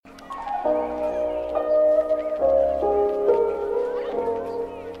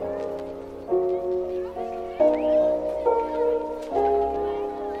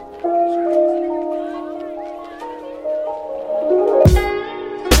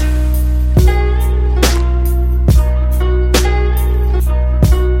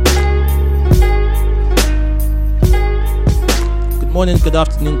morning, good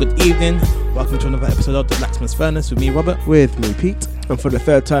afternoon, good evening. Welcome to another episode of The Blacksmith's Furnace with me, Robert. With me, Pete. And for the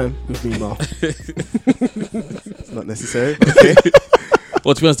third time, with me, Mal. It's not necessary. Okay.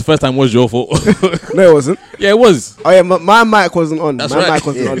 Well, to be honest, the first time was your fault. No, it wasn't. Yeah, it was. Oh, yeah, my mic wasn't on. That's my right. mic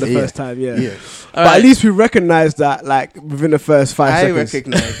wasn't on the first time, yeah. All But right. at least we recognised that, like, within the first 5 I seconds.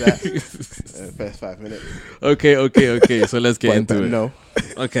 recognize that. First 5 minutes. Okay. So let's get into it. No.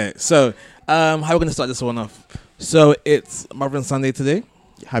 Okay, so how are we going to start this one off? So it's Mother's Sunday today.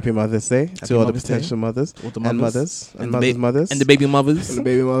 Happy Mother's Day to all the potential mothers. All the And mothers. and mothers' mothers. And the baby mothers. For the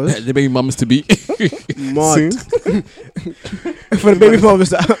baby mothers. The baby mums to be. Mad. For the baby mothers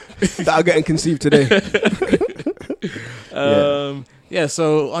that are getting conceived today. Yeah,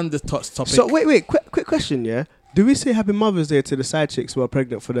 so on this topic. So, wait. Quick question, yeah? Do we say Happy Mother's Day to the side chicks who are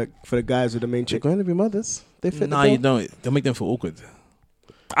pregnant for the guys with the main They're chick? going to be mothers. They fit Nah, the you bill. don't. They'll make them feel awkward.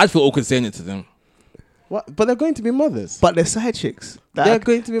 I'd feel awkward saying it to them. What? But they're going to be mothers. But they're side chicks. They're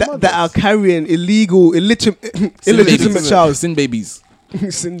going to be mothers. That are carrying illegitimate babies. child. Sin babies.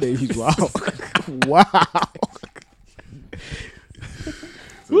 Sin babies, wow. Wow.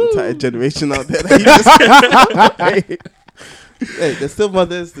 There's an entire generation out there. That you just hey, they're still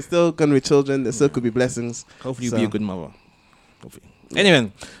mothers. They're still going to be children. There still could be blessings. Hopefully you'll be a good mother. Hopefully.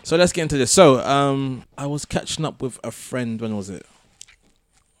 Anyway, so let's get into this. So, I was catching up with a friend, when was it?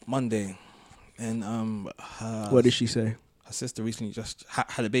 Monday. And What did she say? her sister recently just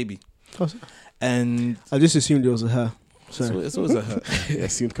had a baby. Oh, And I just assumed it was a her. so Sorry. it was a her. Yeah,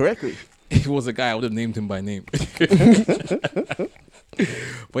 assumed correctly. If it was a guy, I would have named him by name.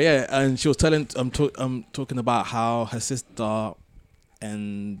 But yeah, and she was talking about how her sister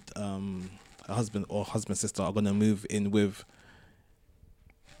and her husband's sister are gonna move in with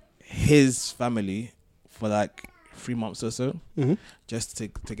his family for like 3 months or so, just to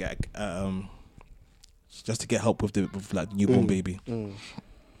get help with like the newborn baby.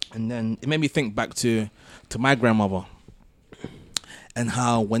 And then it made me think back to my grandmother and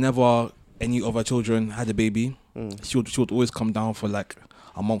how whenever any of her children had a baby, she would always come down for like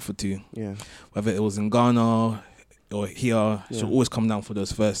a month or two. Yeah. Whether it was in Ghana or here, she would always come down for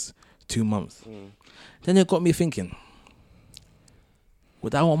those first 2 months. Then it got me thinking,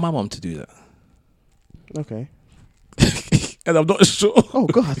 would I want my mom to do that? Okay. And I'm not sure. Oh,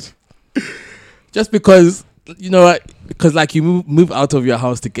 God. Just because, because like you move out of your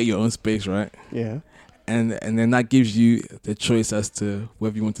house to get your own space, right? Yeah. And then that gives you the choice as to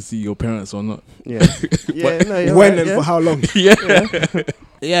whether you want to see your parents or not. Yeah. Yeah. No, you're When right, and yeah. for how long?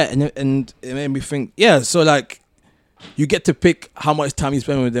 Yeah, and it made me think. Yeah, so like you get to pick how much time you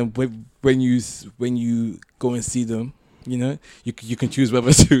spend with them when you go and see them. You know, you can choose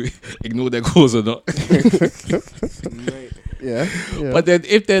whether to ignore their calls or not. Yeah. But then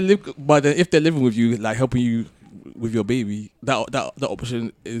if they're living with you, like helping you with your baby, that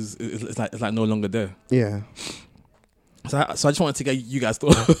option is like no longer there. Yeah. So I just wanted to get you guys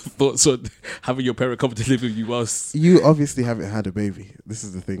thoughts on having your parent come to live with you whilst You obviously haven't had a baby. This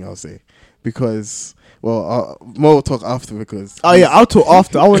is the thing I'll say, because more we'll talk after, because Oh yeah, I'll talk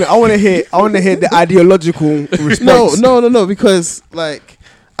after. I want to hear the ideological response. no, because like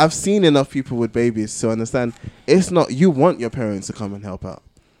I've seen enough people with babies to understand it's not you want your parents to come and help out.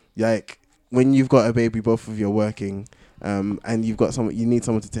 Like when you've got a baby, both of you are working, and you've got you need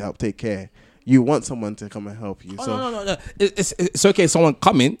someone to help take care. You want someone to come and help you. No. It's okay. Someone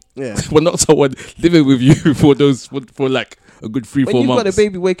coming, Yeah. but not someone living with you for like a good 3-4 months. When you've got a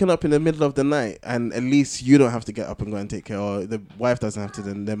baby waking up in the middle of the night, and at least you don't have to get up and go and take care, or the wife doesn't have to,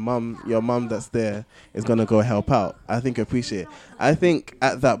 then your mum that's there is going to go help out. I think I appreciate it. I think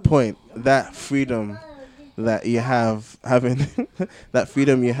at that point, that freedom that you have, that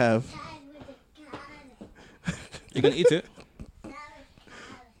freedom you have. You're going to eat it?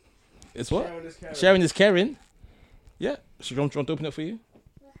 It's what? Sharing is caring. Yeah. Should you want to open it for you?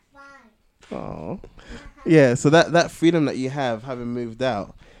 Oh, yeah. So that freedom that you have, having moved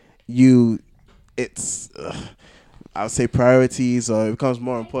out, it's I would say priorities, or it becomes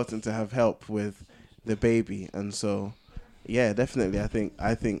more important to have help with the baby, and so yeah, definitely. I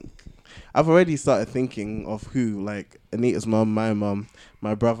think I've already started thinking of who, like Anita's mum, my mum,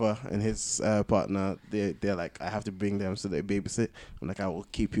 my brother and his partner. They're like, I have to bring them so they babysit. I'm like, I'll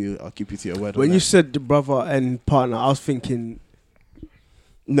keep you to your word. When you said the brother and partner, I was thinking.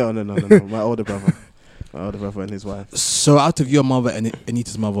 No. My older brother and his wife. So out of your mother and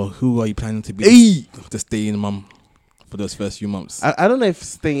Anita's mother, who are you planning to be to stay in, mum, for those first few months? I don't know if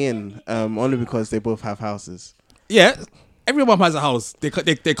staying in, only because they both have houses. Yeah. Every mom has a house. They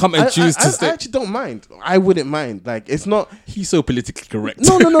come and choose to stay. I actually don't mind. I wouldn't mind. Like, it's not. He's so politically correct.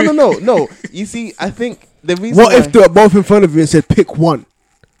 No. You see, I think the reason What if they were both in front of you and said pick one?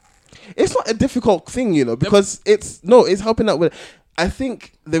 it's not a difficult thing, because it's helping out with. I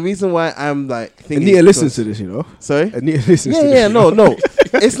think the reason why I'm like thinking. Anita listens to this, Sorry? Anita listens to this. Yeah, no.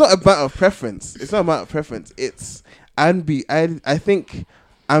 It's not a matter of preference. It's I think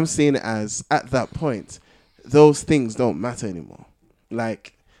I'm seeing it as at that point, those things don't matter anymore.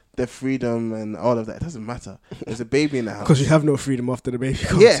 Like the freedom and all of that, it doesn't matter. There's a baby in the house. Because you have no freedom after the baby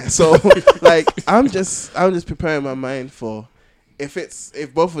comes. Yeah, so like I'm just preparing my mind for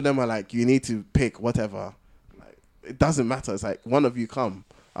if both of them are like, you need to pick whatever, like it doesn't matter. It's like one of you come,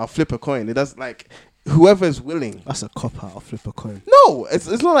 I'll flip a coin. It does like whoever's willing. That's a cop out. I'll flip a coin. No, it's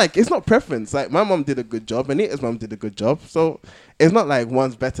not like it's not preference. Like my mom did a good job, Anita's mom did a good job. So it's not like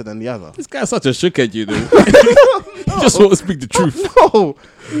one's better than the other. This guy's such a shookhead, you know. He just want to speak the truth.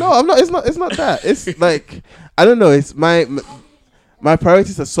 No, I'm not. It's not that. It's like I don't know. It's my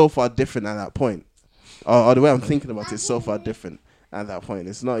priorities are so far different at that point, or the way I'm thinking about it is so far different at that point.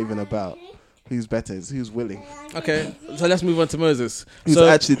 It's not even about who's better. It's who's willing. Okay, so let's move on to Moses. Who's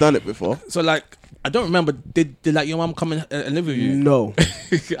actually done it before? So like, I don't remember. Did like your mom come and live with you? No.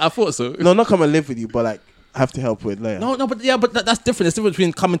 I thought so. No, not come and live with you, but like have to help with Leia. No, but that's different. It's different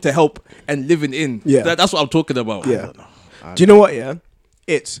between coming to help and living in. Yeah. That's what I'm talking about. Yeah. I don't know. Do you know what? Yeah,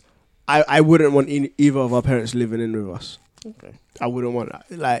 it's I wouldn't want either of our parents living in with us. Okay. I wouldn't want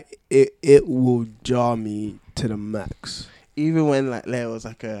that. Like it will jar me to the max. Even when like Leia was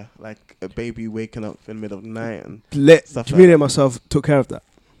like a baby waking up in the middle of the night and stuff Jamila like and myself took care of that.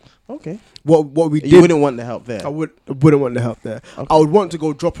 Okay. What we did. You wouldn't want the help there. I wouldn't want the help there. Okay. I would want to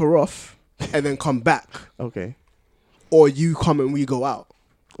go drop her off and then come back, Okay. or you come and we go out.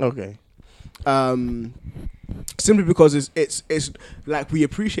 Okay. Simply because it's like we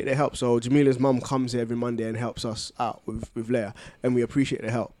appreciate the help. So Jamila's mum comes here every Monday and helps us out with Leia, and we appreciate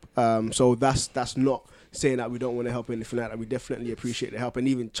the help. So that's not saying that we don't want to help or anything like that. We definitely appreciate the help, and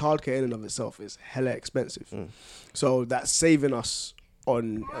even childcare in and of itself is hella expensive. So that's saving us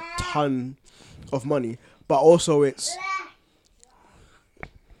on a ton of money, but also it's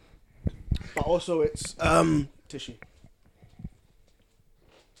tissue.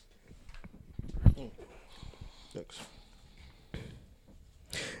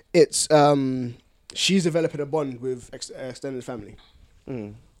 It's she's developing a bond with extended family.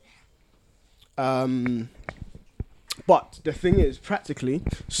 But the thing is, practically,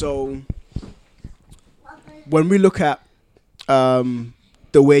 so when we look at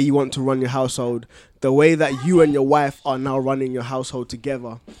the way you want to run your household, the way that you and your wife are now running your household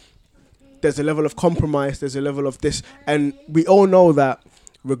together, there's a level of compromise, there's a level of this, and we all know that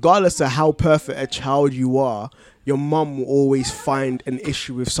regardless of how perfect a child you are, your mum will always find an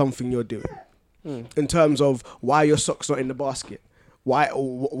issue with something you're doing. In terms of why your socks not in the basket, why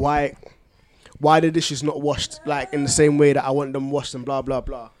the dish is not washed like in the same way that I want them washed, and blah blah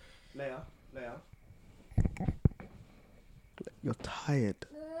blah. Leia, you're tired.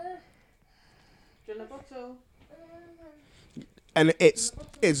 And it's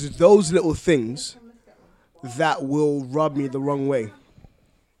those little things that will rub me the wrong way.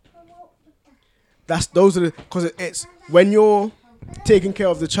 Because it's when you're taking care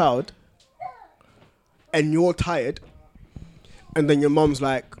of the child and you're tired, and then your mom's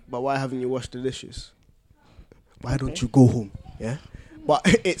like, but why haven't you washed the dishes? Why don't you go home? Yeah. But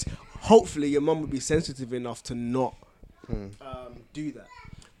it's hopefully your mom would be sensitive enough to not do that.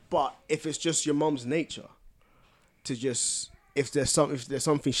 But if it's just your mom's nature to just if there's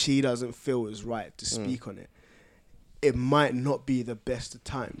something she doesn't feel is right to speak on it, it might not be the best of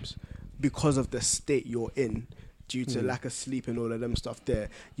times because of the state you're in due to lack of sleep and all of them stuff there.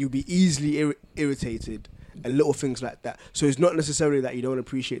 You'll be easily irritated and little things like that. So it's not necessarily that you don't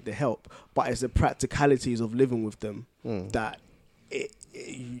appreciate the help, but it's the practicalities of living with them that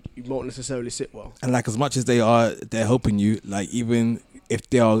you won't necessarily sit well. And like as much as they're helping you, like even if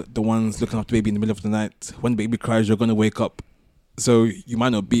they are the ones looking after the baby in the middle of the night, when the baby cries, you're gonna wake up. So you might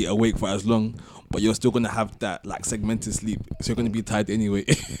not be awake for as long, but you're still gonna have that like segmented sleep. So you're gonna be tired anyway.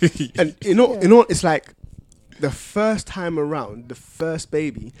 And you know, it's like the first time around, the first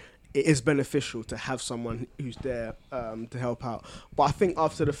baby, it is beneficial to have someone who's there to help out. But I think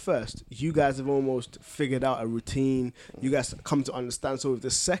after the first, you guys have almost figured out a routine. You guys come to understand. So with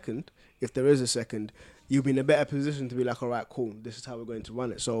the second, if there is a second, you'll be in a better position to be like, all right, cool, this is how we're going to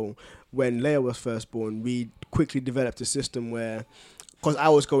run it. So when Leia was first born, we quickly developed a system where, because I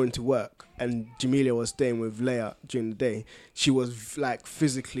was going to work and Jamelia was staying with Leia during the day, she was like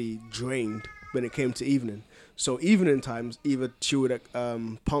physically drained when it came to evening. So evening times, either she would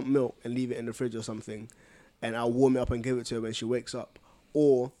pump milk and leave it in the fridge or something, and I'll warm it up and give it to her when she wakes up,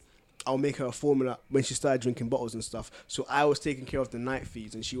 or I'll make her a formula when she started drinking bottles and stuff. So I was taking care of the night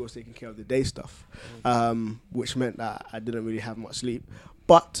feeds and she was taking care of the day stuff, which meant that I didn't really have much sleep.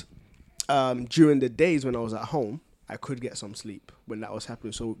 But during the days when I was at home, I could get some sleep when that was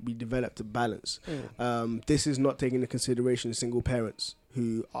happening. So we developed a balance. This is not taking into consideration single parents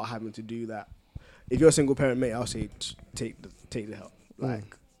who are having to do that. If you're a single parent, mate, I'll say take the help.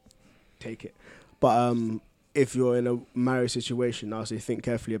 Like, take it. But if you're in a marriage situation, I'll say think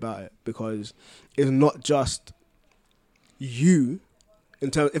carefully about it, because it's not just you.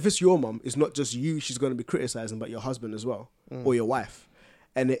 If it's your mum, it's not just you she's going to be criticizing, but your husband as well, or your wife.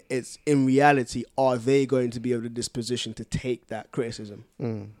 And it's in reality, are they going to be of the disposition to take that criticism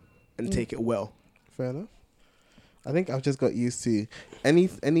and take it well? Fair enough. I think I've just got used to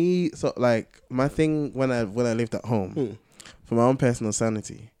any sort like my thing when I lived at home for my own personal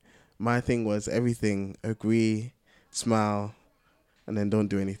sanity. My thing was everything, agree, smile, and then don't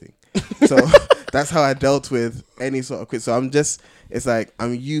do anything. So that's how I dealt with any sort of quit. So it's like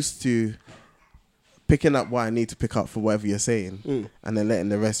I'm used to picking up what I need to pick up for whatever you're saying, and then letting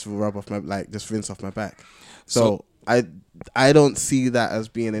the rest rub off my, just rinse off my back. So I don't see that as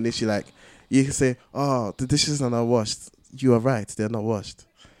being an issue. Like, you can say, oh, the dishes are not washed. You are right, they're not washed.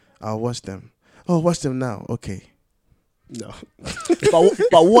 I'll wash them. Oh, wash them now. Okay. No.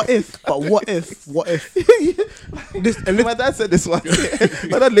 but what if this, and my dad said this one.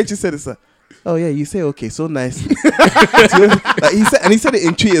 My dad literally said this. Oh yeah, you say okay so nice. Like he said it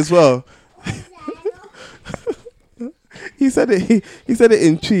in tree as well. he said it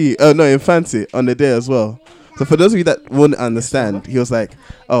in tree. Oh no, in fancy on the day as well. So for those of you that won't understand, he was like,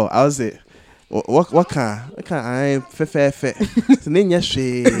 "Oh, how's it? What kind? I ain't fair.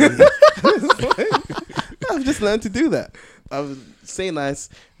 I've just learned to do that. I would say nice,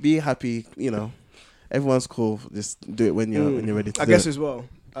 be happy. You know, everyone's cool. Just do it when you're ready to. I guess as well,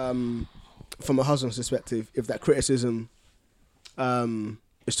 from a husband's perspective, if that criticism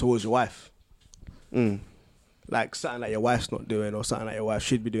is towards your wife, like something that your wife's not doing or something that your wife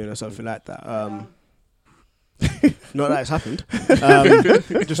should be doing or something like that. Not that it's happened.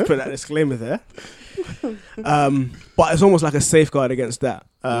 Just put that disclaimer there. But it's almost like a safeguard against that.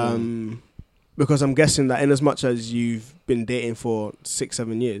 Because I'm guessing that in as much as you've been dating for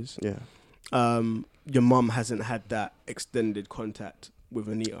 6-7 years, your mum hasn't had that extended contact with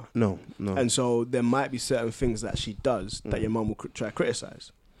Anita. No. And so there might be certain things that she does that your mum will try to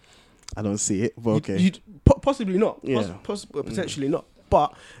criticize. I don't see it, but okay. Possibly not. Yeah. Potentially not.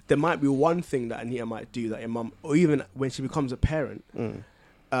 But there might be one thing that Anita might do that your mum, or even when she becomes a parent,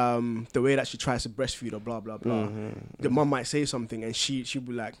 the way that she tries to breastfeed or blah, blah, blah, the mum might say something and she'll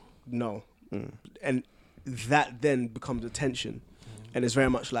be like, no. And that then becomes a tension. And it's very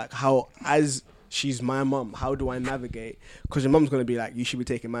much like, how, as she's my mum, how do I navigate? Because your mum's going to be like, you should be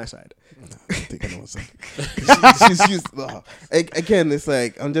taking my side. No, I think I know what's she's again, it's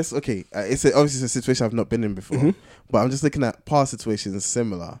like, I'm just, okay, obviously it's a situation I've not been in before, but I'm just looking at past situations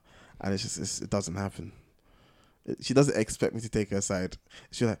similar, and it doesn't happen. She doesn't expect me to take her side.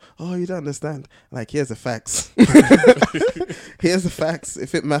 She's like, oh, you don't understand. Like, here's the facts. Here's the facts.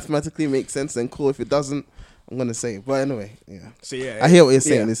 If it mathematically makes sense, then cool. If it doesn't, I'm going to say it. But anyway, yeah. So yeah, I hear what you're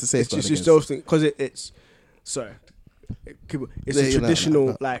saying. It's a safeguard. It's just those things, because it's a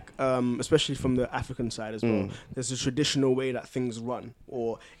traditional, like, especially from the African side as well. There's a traditional way that things run,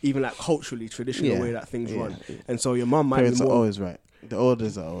 or even like culturally traditional way that things run. And so your mum might Parents be more, are always right. The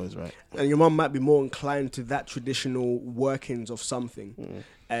orders are always right. And your mum might be more inclined to that traditional workings of something,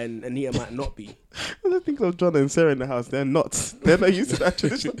 and Anita might not be. I think of John and Sarah in the house. They're not. They're not used to that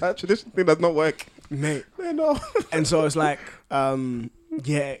tradition. That tradition thing does not work, mate. They're not. And so it's like,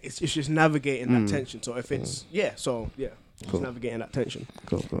 it's just navigating that tension. So if it's cool. just navigating that tension.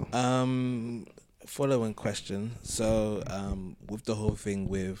 Cool. Following question. So, with the whole thing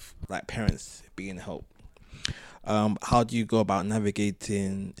with like parents being help, how do you go about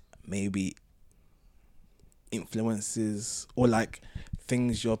navigating maybe influences or like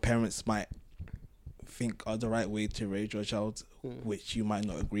things your parents might think are the right way to raise your child, which you might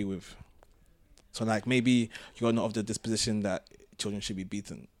not agree with? So like maybe you're not of the disposition that children should be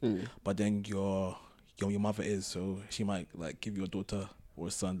beaten, but then your mother is, so she might like give your daughter or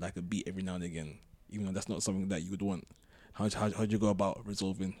son like a beat every now and again, even though that's not something that you would want. How do you go about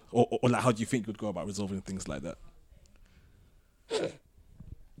resolving, or like how do you think you'd go about resolving things like that?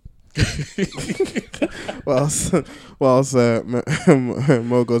 whilst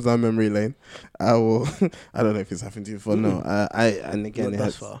Mo goes down memory lane, I will. I don't know if it's happened to you before. No, it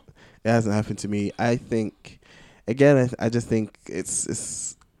hasn't happened to me. I think, again, I just think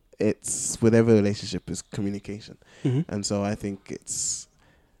it's with every relationship is communication, and so I think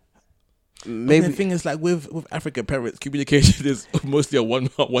maybe the thing is, like with African parents, communication is mostly a one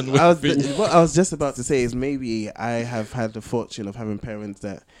way thing. what I was just about to say is maybe I have had the fortune of having parents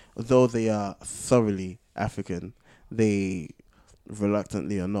that, though they are thoroughly African, they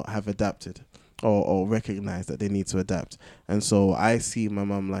reluctantly or not have adapted or recognize that they need to adapt. And so I see my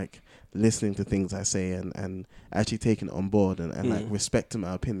mum like listening to things I say and actually taking it on board and like respecting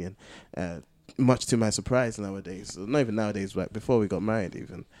my opinion, much to my surprise nowadays. Not even nowadays, like before we got married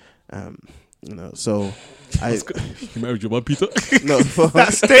even. You know, so You married your mum, Peter? no,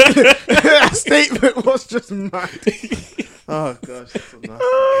 That statement was just mad. oh gosh, that's so nasty.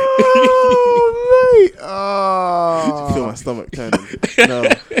 Oh, mate. I feel Oh. my stomach turning. No,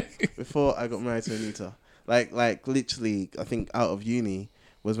 before I got married to Anita, like literally, I think out of uni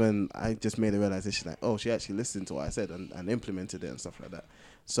was when I just made a realization, like, oh, she actually listened to what I said and implemented it and stuff like that.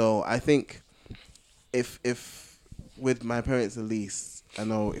 So I think if with my parents at least, I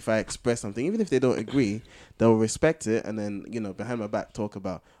know if I express something, even if they don't agree, they'll respect it, and then, you know, behind my back talk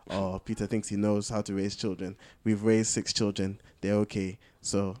about, oh, Peter thinks he knows how to raise children. We've raised 6 children. They're okay.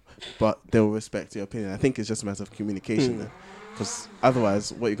 So, but they'll respect your opinion. I think it's just a matter of communication, because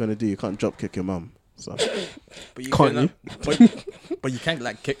otherwise, what you're gonna do, you can't drop kick your mum. So, But you Can't can, but you can't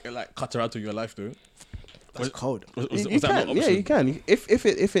like cut her out of your life, though. That's cold. Was you that not can, an yeah, option? you can.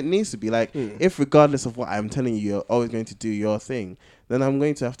 If it needs to be, like, if regardless of what I'm telling you, you're always going to do your thing, then I'm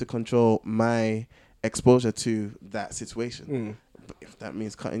going to have to control my exposure to that situation. But if that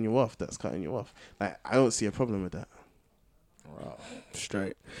means cutting you off, that's cutting you off. Like, I don't see a problem with that. Wow.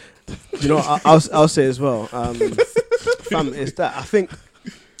 Straight. You know, I'll say as well. Fam, is that I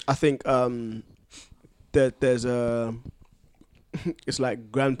think that there's a it's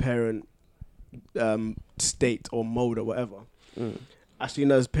like grandparent state or mode or whatever. As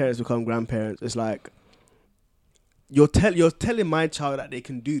soon as parents become grandparents, it's like you're telling my child that they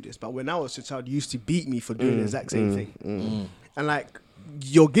can do this, but when I was a child, you used to beat me for doing the exact same thing. And like,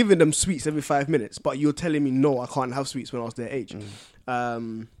 you're giving them sweets every 5 minutes, but you're telling me no, I can't have sweets when I was their age.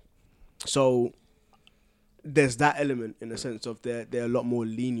 So there's that element in the sense of they're a lot more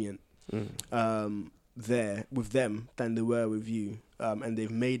lenient there with them than they were with you, and they've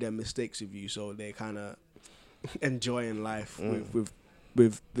made their mistakes with you, so they're kind of enjoying life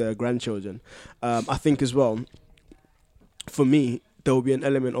with their grandchildren. I think as well, for me, there will be an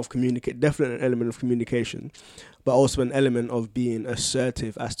element of definitely an element of communication, but also an element of being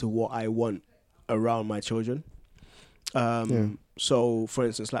assertive as to what I want around my children. So, for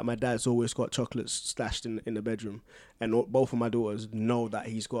instance, like my dad's always got chocolates stashed in the bedroom, and both of my daughters know that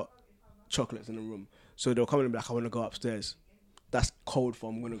he's got chocolates in the room. So they'll come in and be like, I want to go upstairs. That's code for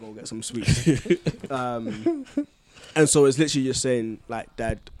I'm going to go get some sweets. And so it's literally just saying, like,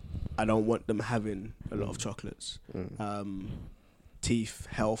 Dad, I don't want them having a lot of chocolates. Teeth,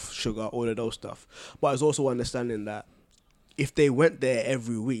 health, sugar, all of those stuff. But it's also understanding that if they went there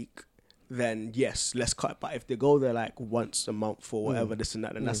every week, then yes, let's cut. But if they go there like once a month or whatever, this and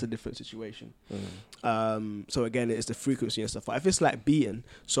that, then that's a different situation. So again, it's the frequency and stuff. But if it's like beating,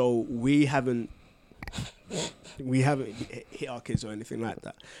 so we haven't hit our kids or anything like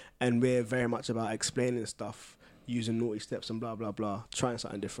that, and we're very much about explaining stuff, using naughty steps and blah blah blah, trying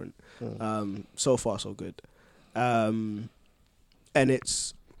something different. So far so good. And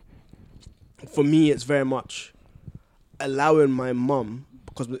it's, for me, it's very much allowing my mum,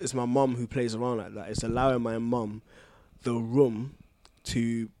 because it's my mum who plays around like that, it's allowing my mum the room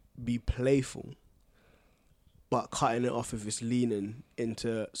to be playful, but cutting it off if it's leaning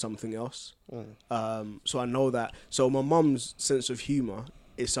into something else. So I know that. So my mum's sense of humour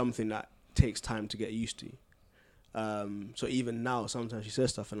is something that takes time to get used to. So even now, sometimes she says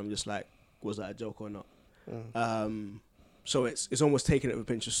stuff and I'm just like, was that a joke or not? So it's almost taking it with a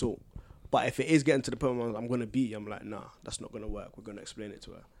pinch of salt. But if it is getting to the point where I'm going to beat you, I'm like, nah, that's not going to work. We're going to explain it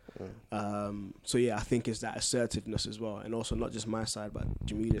to her. So yeah, I think it's that assertiveness as well. And also not just my side, but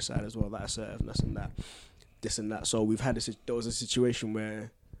Jamilia's side as well, that assertiveness and that, this and that. So we've had there was a situation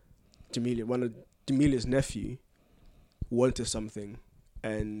where one of Jamilia's nephew wanted something,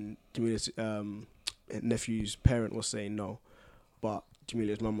 and Jamilia's nephew's parent was saying no. But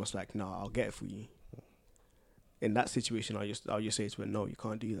Jamilia's mum was like, nah, I'll get it for you. In that situation, I'll just say to her, no, you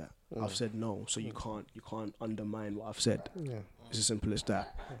can't do that. I've said no, so you can't undermine what I've said. It's as simple as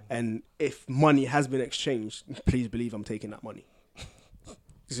that. And if money has been exchanged, please believe I'm taking that money.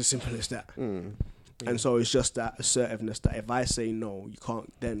 It's as simple as that. And so it's just that assertiveness that if I say no, you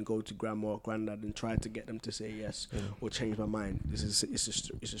can't then go to grandma or granddad and try to get them to say yes or change my mind. It's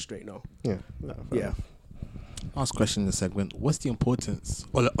a straight no. Yeah. Last question in the segment: what's the importance,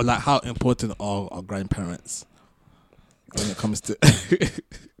 or like how important are our grandparents when it comes to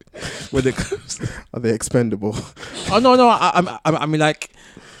when it comes. Are they expendable? Oh no, I mean like,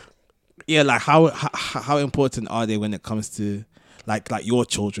 yeah, like how important are they when it comes to like your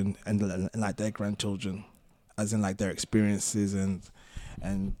children and like their grandchildren, as in like their experiences and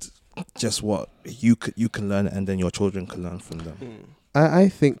just what you can learn and then your children can learn from them. I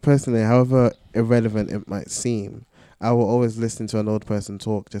think personally, however irrelevant it might seem, I will always listen to an old person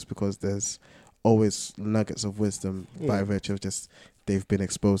talk just because there's always nuggets of wisdom by virtue of just they've been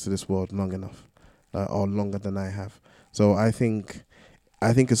exposed to this world long enough, or longer than I have. So I think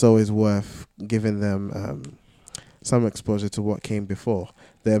it's always worth giving them some exposure to what came before.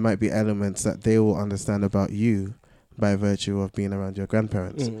 There might be elements that they will understand about you by virtue of being around your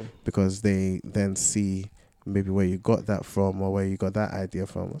grandparents, because they then see maybe where you got that from or where you got that idea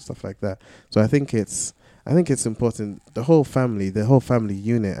from or stuff like that. So I think it's important. The whole family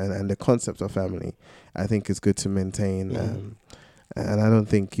unit and the concept of family, I think is good to maintain. And I don't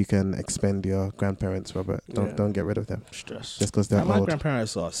think you can expend your grandparents, Robert. Don't get rid of them. Stress. Just because they're My old.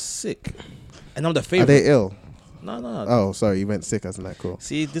 grandparents are sick, and I'm the favorite. Are they ill? No. Oh, sorry, you meant sick, isn't that cool?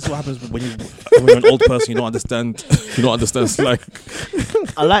 See, this is what happens when you're an old person. You don't understand. You don't understand slang.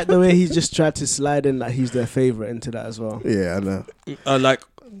 I like the way he's just tried to slide in that he's their favorite into that as well. Yeah, I know. Like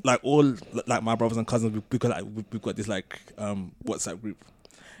all like my brothers and cousins, we've got this like WhatsApp group,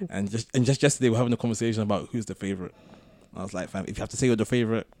 and just yesterday we're having a conversation about who's the favorite. I was like, fam, if you have to say you're the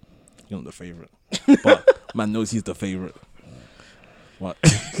favorite, you're not the favorite. But man knows he's the favorite. What?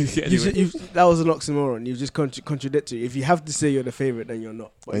 Anyway. That was an oxymoron. You just contradicted. If you have to say you're the favorite, then you're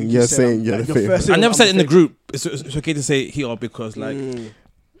not. But And you're saying you're the favorite. I never said it in the group. It's okay to say he or because like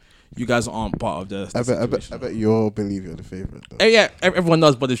you guys aren't part of the I bet you all believe you're the favorite. Though. Yeah, everyone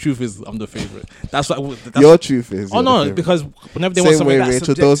does, but the truth is I'm the favorite. That's what your truth is. Oh no, because whenever they want same way something,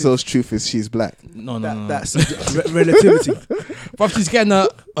 Rachel Dozo's truth is she's black. No. That's relativity. But she's getting a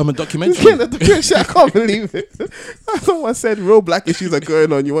documentary. She's getting a documentary. I can't believe it. Someone said real black issues are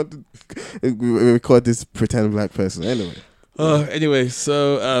going on. You want to record this pretend black person anyway. Anyway,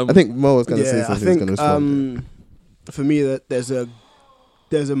 so I think Mo was going to say something. I He's going to respond. For me, that there's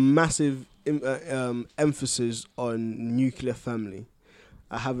a massive emphasis on nuclear family.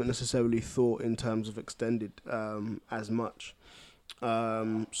 I haven't necessarily thought in terms of extended as much.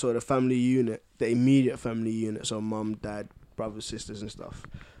 So the family unit, the immediate family unit, so mum, dad, brothers, sisters and stuff.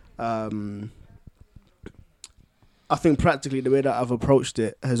 I think practically the way that I've approached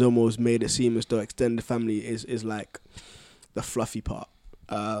it has almost made it seem as though extended family is like the fluffy part.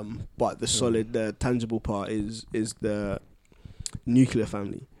 But the solid, the tangible part is the nuclear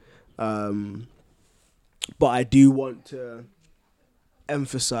family. But I do want to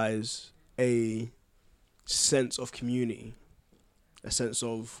emphasize a sense of community, a sense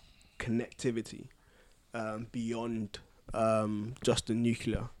of connectivity beyond just the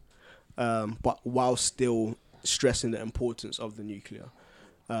nuclear, but while still stressing the importance of the nuclear.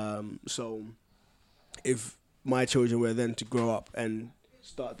 So if my children were then to grow up and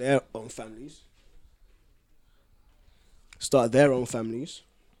start their own families,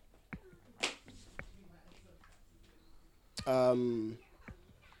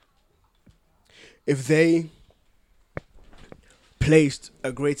 if they placed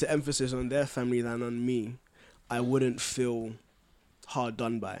a greater emphasis on their family than on me, I wouldn't feel hard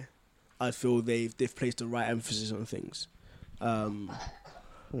done by. I'd feel they've placed the right emphasis on things,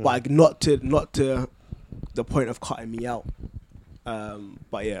 but not to the point of cutting me out.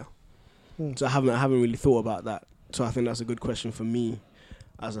 But yeah, so I haven't really thought about that. So I think that's a good question for me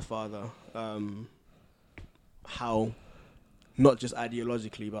as a father. How, not just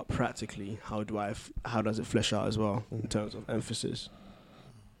ideologically but practically, how does it flesh out as well in terms of emphasis?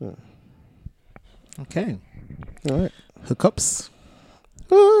 Okay. All right. Hookups.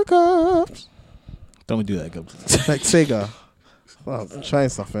 Don't we do that again? Like Sega. Well, I'm trying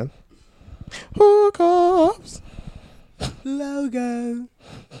something. Hookups. Logo.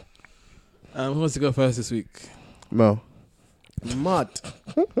 Who wants to go first this week? Mo. Mud.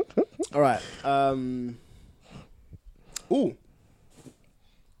 All right. Ooh.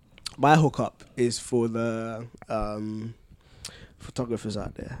 My hookup is for the photographers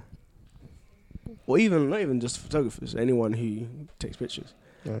out there, or not even just photographers, anyone who takes pictures.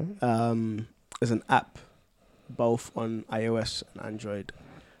 There's an app, both on iOS and Android,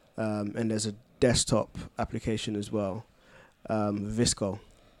 and there's a desktop application as well. Visco.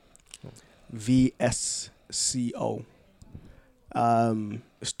 VSCO.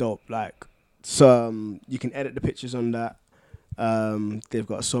 It's dope. Like, so you can edit the pictures on that. They've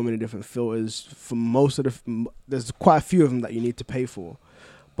got so many different filters. For most of there's quite a few of them that you need to pay for.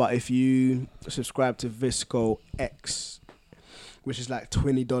 But if you subscribe to Visco X, which is like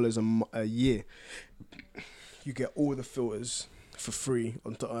 $20 a year. You get all the filters for free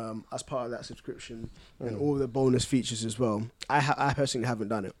as part of that subscription, and all the bonus features as well. I personally haven't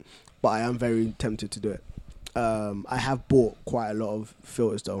done it, but I am very tempted to do it. I have bought quite a lot of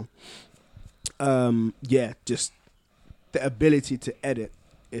filters though. Just the ability to edit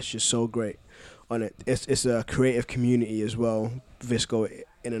is just so great on it. It's a creative community as well, Visco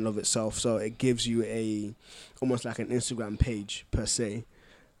in and of itself. So it gives you almost like an Instagram page per se,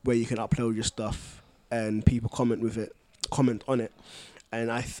 where you can upload your stuff and people comment on it.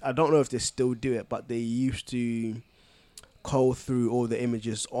 And I don't know if they still do it, but they used to cull through all the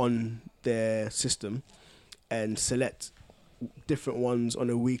images on their system and select different ones on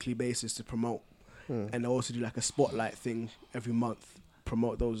a weekly basis to promote. And they also do like a spotlight thing every month,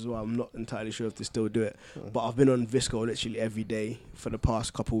 promote those as well. I'm not entirely sure if they still do it, but I've been on Visco literally every day for the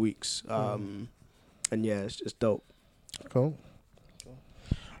past couple of weeks. And yeah, it's just dope. Cool.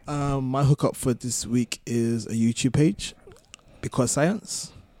 My hookup for this week is a YouTube page, Because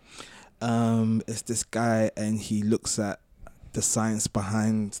Science. It's this guy, and he looks at the science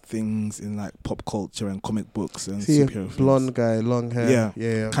behind things in like pop culture and comic books and superhero blonde guy, long hair.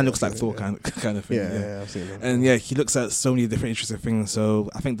 Yeah. Kind of looks like Thor, kind of thing. Yeah, I've seen him. And yeah, he looks at so many different interesting things. So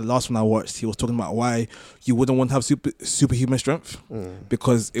I think the last one I watched, he was talking about why you wouldn't want to have superhuman strength,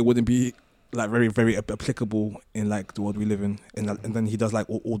 because it wouldn't be like very, very applicable in like the world we live in. And then he does like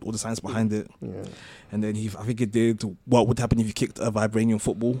all the science behind it. Yeah. And then I think he did what would happen if you kicked a vibranium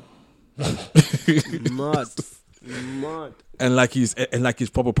football. Mad. And he's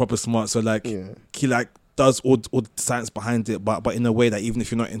proper smart. So like he like does all the science behind it, but in a way that even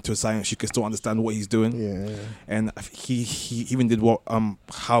if you're not into science, you can still understand what he's doing. Yeah. And he even did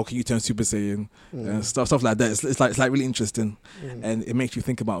how can you turn Super Saiyan and stuff like that. It's like really interesting, and it makes you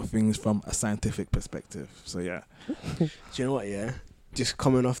think about things from a scientific perspective. So yeah. Do you know what? Yeah, just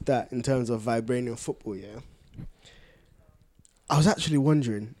coming off that in terms of vibranium football. Yeah, I was actually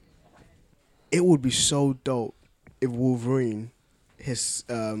wondering, it would be so dope if Wolverine, his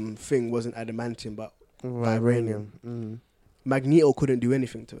thing wasn't adamantium but vibranium. Magneto couldn't do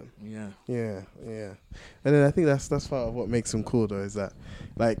anything to him. Yeah. And then I think that's part of what makes him cool though, is that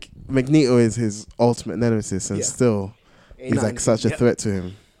like Magneto is his ultimate nemesis, and still he's like such a threat to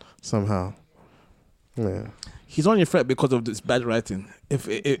him somehow. Yeah. He's only a threat because of this bad writing. If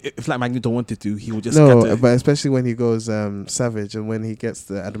like Magneto wanted to, he would just scatter. But especially when he goes savage and when he gets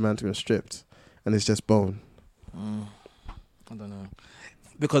the adamantium stripped and it's just bone. I don't know,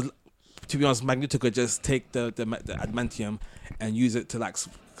 because to be honest, Magneto could just take the adamantium and use it to like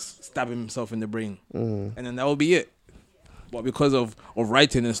stab himself in the brain, and then that will be it. But because of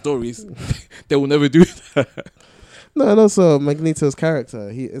writing and stories, they will never do that. No, and also Magneto's character,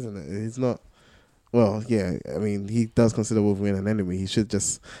 he's not. Well, yeah, I mean, he does consider Wolverine an enemy. He should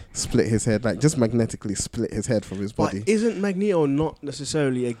just split his head, like just magnetically split his head from his body. But isn't Magneto not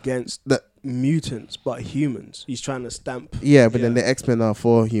necessarily against the mutants, but humans? He's trying to stamp. Yeah, but then the X-Men are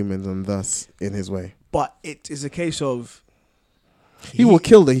for humans, and thus in his way. But it is a case of he will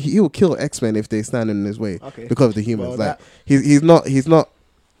kill X-Men if they stand in his way because of the humans. Well, like he's not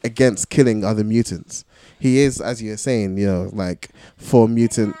against killing other mutants. He is, as you're saying, like for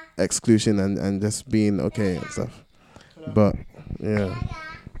mutant exclusion and just being okay and stuff. But yeah,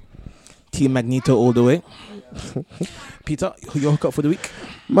 Team Magneto all the way. Peter, your hookup for the week?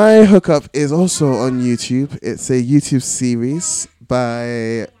 My hookup is also on YouTube. It's a YouTube series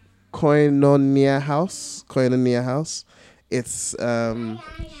by Koinonia House. It's a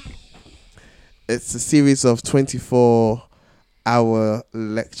series of 24-hour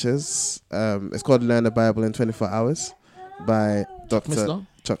lectures. It's called Learn the Bible in 24 Hours by Dr.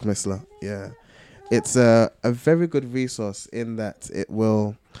 Chuck Missler. Yeah. It's a very good resource in that it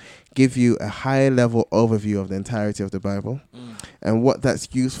will give you a high level overview of the entirety of the Bible. And what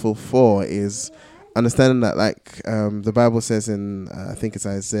that's useful for is understanding that the Bible says in, I think it's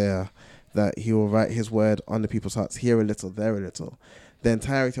Isaiah, that he will write his word on the people's hearts, here a little, there a little. The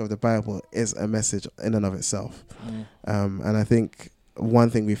entirety of the Bible is a message in and of itself. And I think one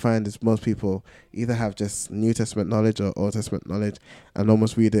thing we find is most people either have just New Testament knowledge or Old Testament knowledge and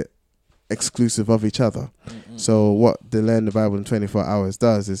almost read it exclusive of each other. So what the Learn the Bible in 24 Hours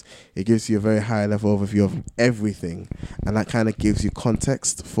does is it gives you a very high level overview of everything, and that kind of gives you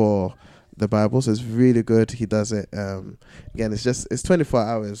context for the Bible. So it's really good. He does it again, it's 24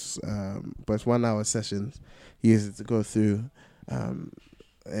 hours but it's 1 hour sessions. He uses it to go through the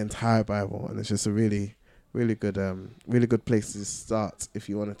entire Bible, and it's just a really good place to start if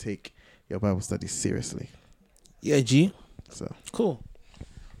you want to take your Bible study seriously. Yeah, G. So cool.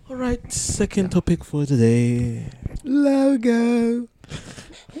 All right, second topic for today. Logo.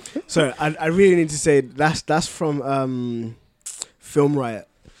 So I really need to say that's from Film Riot.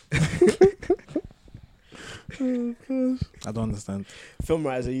 I don't understand. Film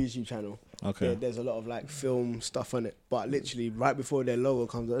Riot is a YouTube channel. Okay. Yeah, there's a lot of like film stuff on it, but literally right before their logo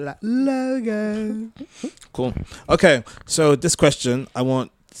comes, they're like logo. Cool. Okay, so this question I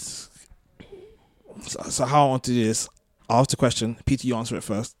want. So how I want to do this, I'll ask the question. Peter, you answer it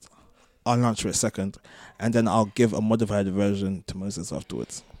first. I'll answer it second, and then I'll give a modified version to Moses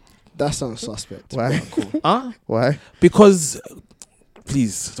afterwards. That sounds suspect. Why? Cool. Huh? Why? Because,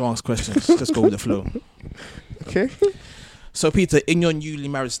 please don't ask questions. Just go with the flow. Okay. So Peter, in your newly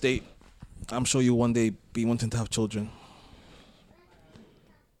married state, I'm sure you'll one day be wanting to have children.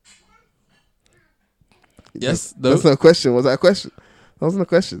 Yes. That's not a question. Was that a question? That wasn't a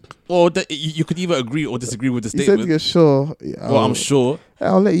question. Or you could either agree or disagree with the You statement. said you're sure. Yeah, Well, I'm sure.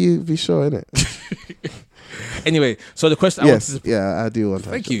 I'll let you be sure, innit? Anyway, so the question Yes. I wanted to, Yeah, I do want to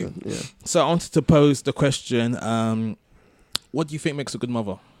have Thank you. children. Yeah. so I wanted to pose the question: what do you think makes a good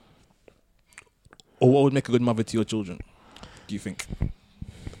mother, or what would make a good mother to your children? Do you think?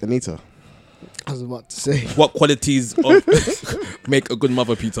 Anita. I was about to say. What qualities make a good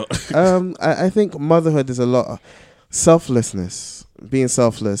mother, Peter? I think motherhood is a lot of selflessness, being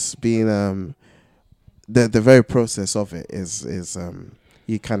selfless, being the very process of it is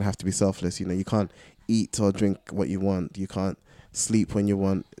you kind of have to be selfless. You know, you can't eat or drink what you want. You can't sleep when you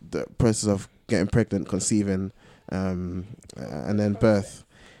want. The process of getting pregnant, conceiving, and then birth,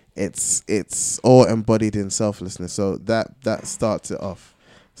 it's all embodied in selflessness. So that starts it off.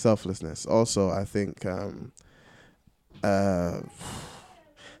 Selflessness. Also, I think there's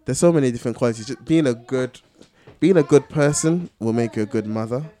so many different qualities. Just being a good person will make you a good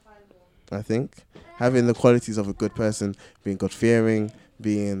mother. I think having the qualities of a good person, being God fearing,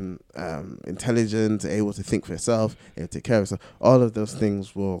 being intelligent, able to think for yourself, able to take care of yourself, all of those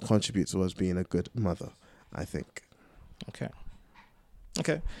things will contribute towards being a good mother, I think. Okay.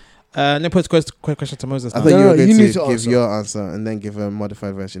 Let me pose a question to Moses. I now. thought you were you going need to to give answer. your answer and then give a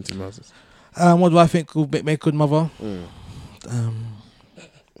modified version to Moses. What do I think will make a good mother?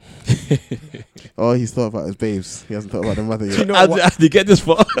 All he's thought about is babes. He hasn't thought about the mother yet. You know How what? did you get this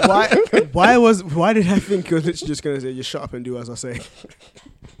far? Why did I think you were literally just gonna say you shut up and do as I say?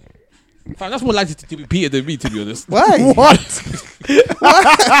 Fam, that's more likely to be Peter than me, to be honest. Why? What?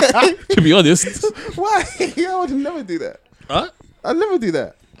 To be honest. Why? I would never do that. Huh? I'd never do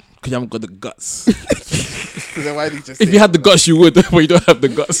that. Because you haven't got the guts. So then why did you just If say you had the that? guts, you would, but you don't have the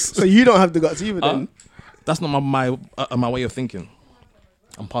guts. So you don't have the guts either then? That's not my way of thinking.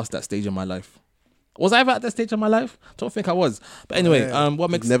 I'm past that stage in my life. Was I ever at that stage in my life? Don't think I was. But anyway, Yeah. what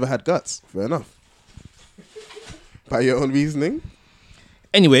makes Never had guts. Fair enough. By your own reasoning.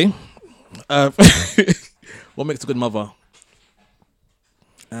 anyway, what makes a good mother?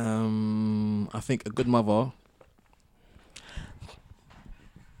 I think a good mother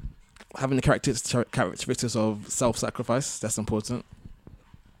having the characteristics of self-sacrifice. That's important.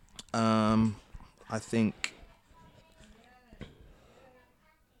 I think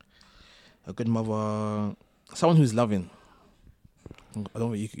a good mother, someone who's loving. I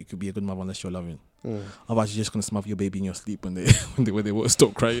don't think you could be a good mother unless you're loving. Otherwise, you're just gonna smother your baby in your sleep when they won't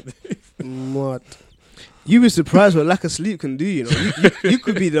stop crying. What? You be surprised what lack of sleep can do. You know, you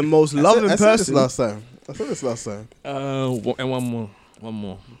could be the most loving I said this person. last time. I said this last time. And one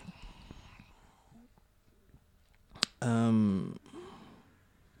more.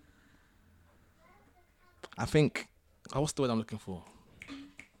 I think. What's the word I'm looking for?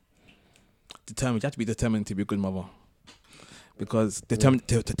 Determined. You have to be determined to be a good mother, because determined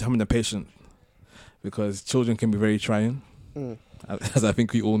and patient. Because children can be very trying, as I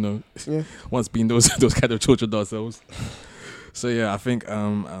think we all know. Yeah. Once being those kind of children ourselves. So yeah, I think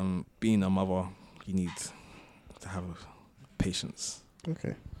being a mother, you need to have patience.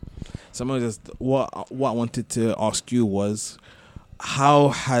 Okay. So Moses, what I wanted to ask you was, how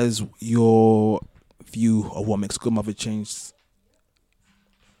has your view of what makes a good mother changed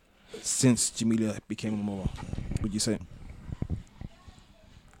since Jamelia became a mother? Would you say?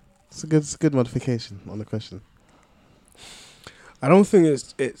 It's a good modification on the question. I don't think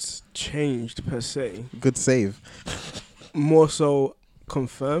it's changed per se. Good save. More so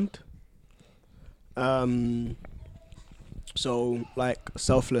confirmed. So like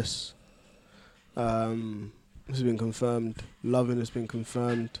selfless has been confirmed. Loving has been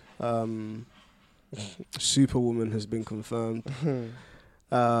confirmed. Superwoman has been confirmed.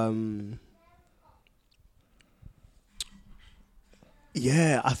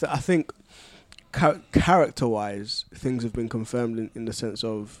 Yeah, I think character-wise, things have been confirmed in the sense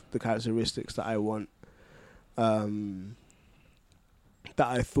of the characteristics that I want that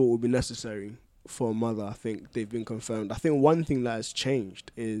I thought would be necessary for a mother. I think they've been confirmed. I think one thing that has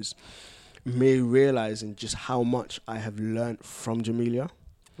changed is me realizing just how much I have learnt from Jamelia.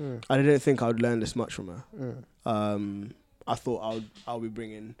 I didn't think I would learn this much from her. I thought I'll be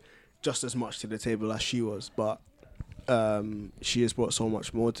bringing just as much to the table as she was, but she has brought so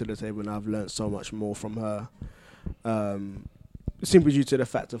much more to the table, and I've learnt so much more from her. Simply due to the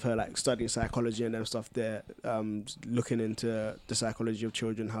fact of her like studying psychology and them stuff there, looking into the psychology of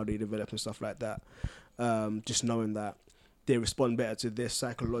children, how they develop and stuff like that. Just knowing that they respond better to this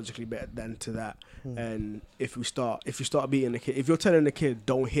psychologically better than to that. And if you start beating the kid, if you're telling the kid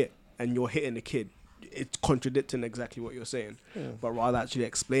don't hit and you're hitting the kid, it's contradicting exactly what you're saying. But rather actually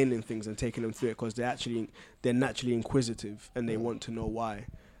explaining things and taking them through it, because they're naturally inquisitive and they want to know why.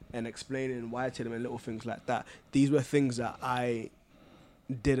 And explaining why to them and little things like that. These were things that I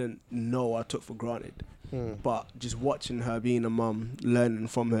didn't know, I took for granted. But just watching her being a mum, learning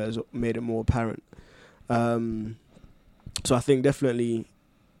from her has made it more apparent. So I think definitely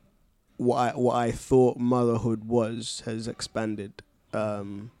what I thought motherhood has expanded.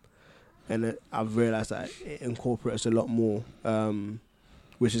 And I've realised that it incorporates a lot more,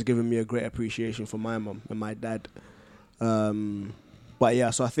 which has given me a great appreciation for my mum and my dad. But yeah,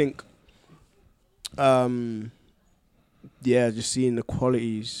 so I think, just seeing the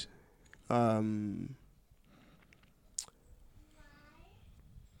qualities, and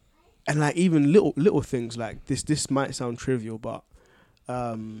like even little things like this. This might sound trivial, but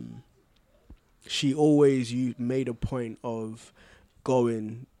she always made a point of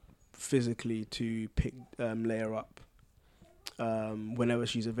going physically to pick Leia up whenever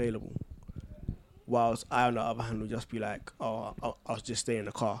she's available. Whilst I, on the other hand, would just be like, oh, I'll just stay in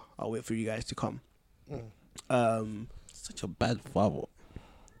the car. I'll wait for you guys to come. Such a bad father.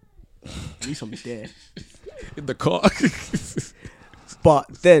 At least I'm there. In the car.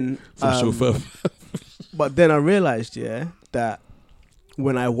 But then, chauffeur. but then I realised, that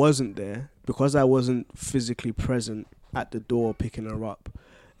when I wasn't there, because I wasn't physically present at the door picking her up,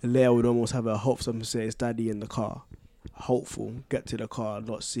 Leia would almost have her hopes up and say, "It's Daddy in the car." Hopeful, get to the car,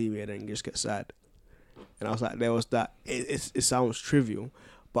 not see me, and then just get sad. And I was like, there was that. It sounds trivial,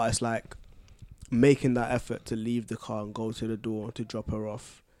 but it's like making that effort to leave the car and go to the door to drop her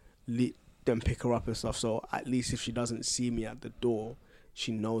off, then pick her up and stuff. So at least if she doesn't see me at the door,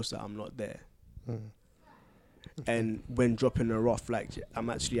 she knows that I'm not there. And when dropping her off, like I'm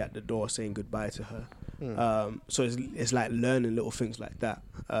actually at the door saying goodbye to her. So it's like learning little things like that.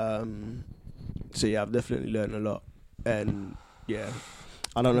 So yeah, I've definitely learned a lot. And yeah,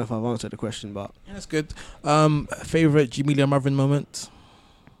 I don't know if I've answered the question, but Yeah, that's good. Favorite Jamelia Marvin moment?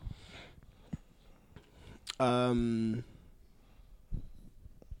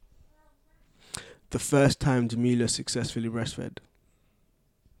 the first time Jamelia successfully breastfed.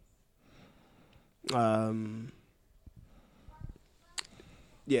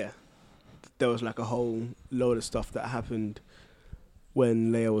 Yeah, there was like a whole load of stuff that happened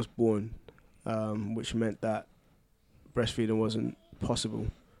when Leia was born, which meant that breastfeeding wasn't possible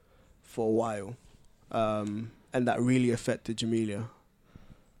for a while, and that really affected Jamelia.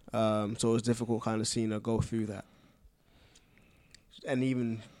 So it was difficult kind of seeing her go through that, and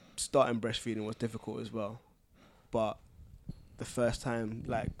even starting breastfeeding was difficult as well. But the first time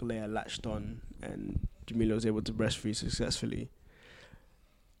like Leia latched on and Jamelia was able to breastfeed successfully,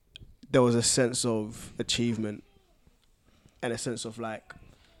 there was a sense of achievement and a sense of like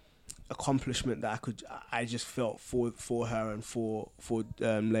accomplishment that I just felt for her and for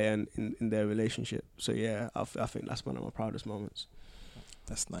Leia in their relationship. So yeah, I think that's one of my proudest moments.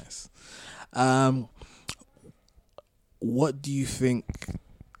 That's nice. What do you think?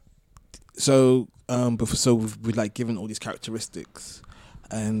 So we've like given all these characteristics,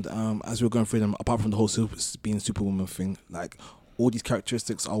 and as we're going through them, apart from the whole being Superwoman thing, like all these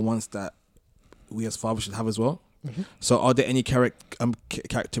characteristics are ones that we as fathers should have as well. Mm-hmm. So are there any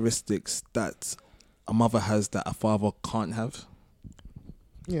characteristics that a mother has that a father can't have?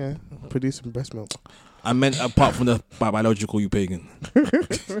 Yeah, producing breast milk. I meant apart from the biological, you pagan.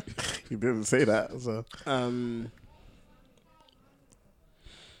 You didn't say that, so.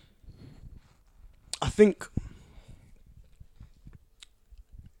 I think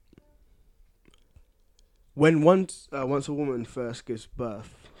when once a woman first gives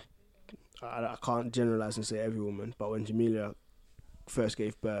birth, I can't generalize and say every woman, but when Jamelia first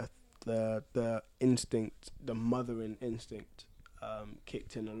gave birth, the instinct, the mothering instinct,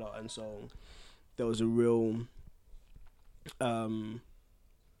 kicked in a lot, and so there was a real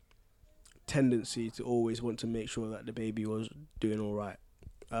tendency to always want to make sure that the baby was doing all right.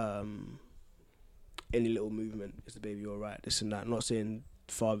 any little movement, is the baby all right? This and that. I'm not saying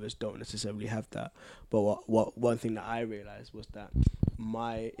fathers don't necessarily have that, but what one thing that I realized was that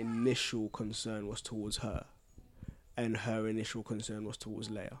my initial concern was towards her, and her initial concern was towards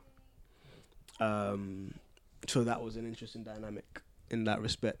Leia. So that was an interesting dynamic in that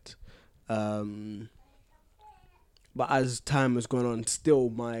respect. But as time has gone on, still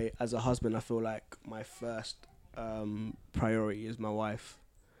as a husband, I feel like my first priority is my wife.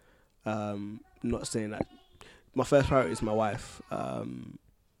 Not saying that my first priority is my wife, and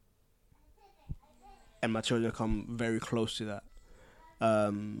my children come very close to that.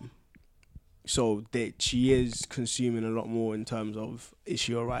 So she is consuming a lot more in terms of, is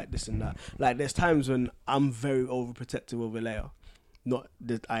she alright, this and that. Like, there's times when I'm very overprotective over Leia. Not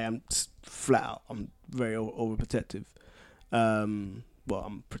that I am flat out. I'm very overprotective. Well,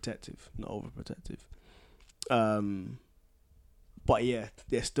 I'm protective, not overprotective. But yeah,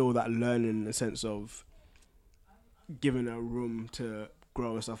 there's still that learning in the sense of giving her room to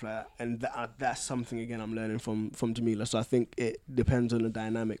grow and stuff like that. And that's something, again, I'm learning from Jamila. So I think it depends on the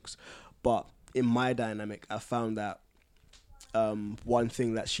dynamics. But in my dynamic, I found that one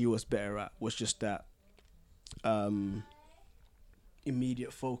thing that she was better at was just that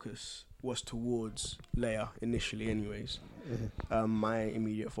immediate focus was towards Leia initially anyways. My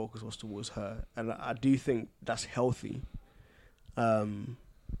immediate focus was towards her, and I do think that's healthy, because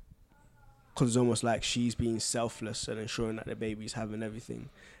it's almost like she's being selfless and ensuring that the baby's having everything,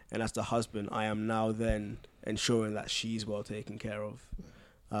 and as the husband I am now then ensuring that she's well taken care of.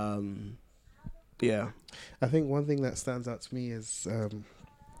 Yeah, I think one thing that stands out to me is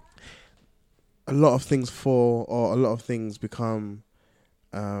a lot of things become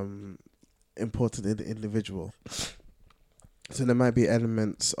important in the individual. So there might be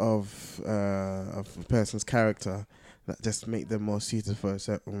elements of a person's character that just make them more suited for a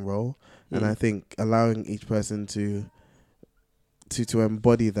certain role, and I think allowing each person to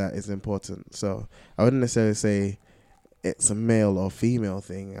embody that is important. So I wouldn't necessarily say it's a male or female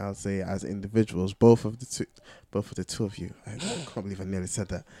thing. I'll say as individuals, both of the two of you. I can't believe I nearly said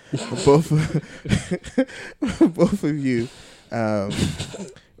that. both of you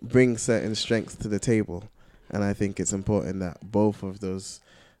bring certain strengths to the table, and I think it's important that both of those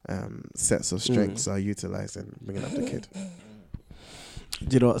sets of strengths are utilized in bringing up the kid.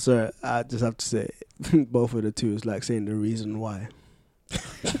 Do you know what, sir? I just have to say, both of the two is like saying the reason why.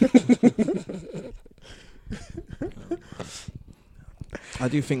 I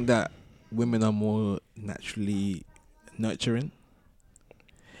do think that women are more naturally nurturing.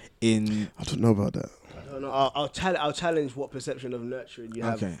 I don't know about that. I don't know. I'll challenge what perception of nurturing you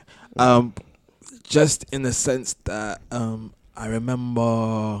have. Okay. Just in the sense that I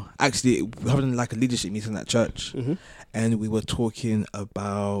remember actually having like a leadership meeting at church, and we were talking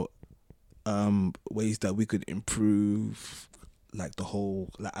about ways that we could improve like the whole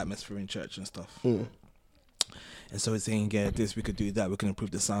like atmosphere in church and stuff. And so we're saying, yeah, this, we could do that, we can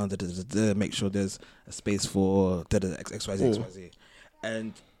improve the sound, make sure there's a space for XYZ.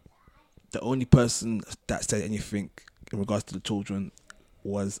 And the only person that said anything in regards to the children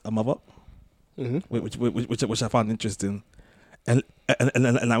was a mother, which I found interesting. And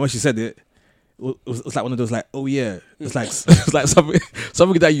when she said it, it was like one of those like, oh yeah, it's like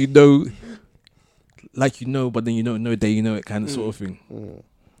something that you know, like you know, but then you don't know that you know it kind of sort of thing.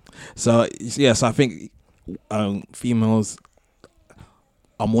 So yeah, so I think females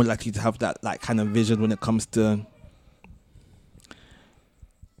are more likely to have that like kind of vision when it comes to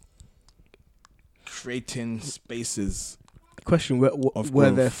creating spaces. Question: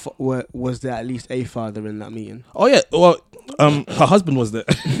 was there at least a father in that meeting? Oh yeah, well, her husband was there.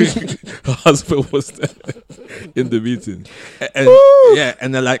 Her husband was there in the meeting, and yeah,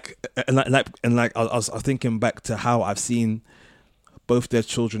 and then like I was thinking back to how I've seen both their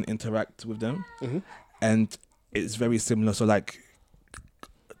children interact with them, and it's very similar. So like,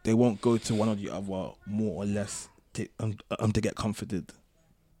 they won't go to one or the other more or less to get comforted,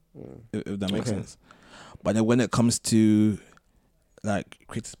 if that makes sense. But then when it comes to like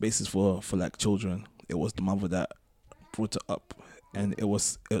creating spaces for like children, it was the mother that brought it up, and it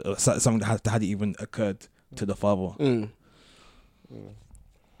was something that hadn't even occurred to the father.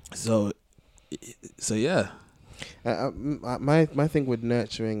 So yeah. My thing with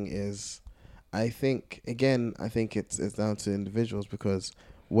nurturing is, I think it's down to individuals, because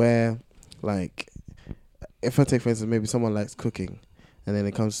where, like, if I take for instance, maybe someone likes cooking, and then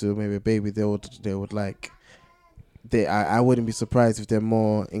it comes to maybe a baby, they would like, I wouldn't be surprised if they're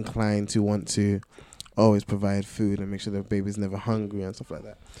more inclined to want to always provide food and make sure the baby's never hungry and stuff like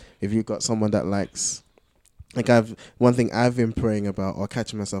that. If you've got someone that likes like one thing I've been praying about or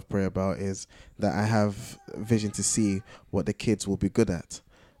catching myself pray about is that I have vision to see what the kids will be good at.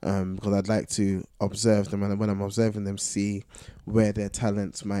 Because I'd like to observe them, and when I'm observing them, see where their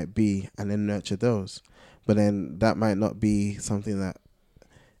talents might be and then nurture those. But then that might not be something that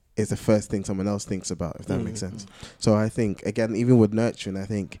is the first thing someone else thinks about, if that makes sense. So I think, again, even with nurturing, I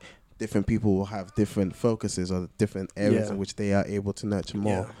think different people will have different focuses or different areas in which they are able to nurture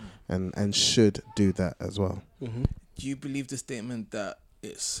more and should do that as well. Do you believe the statement that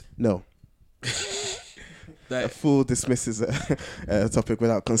it's... No. that a fool dismisses a topic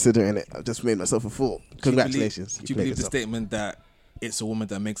without considering it. I've just made myself a fool. Congratulations. Do you believe the statement that it's a woman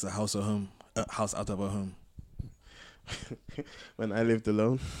that makes a house a home, a house out of her home? When I lived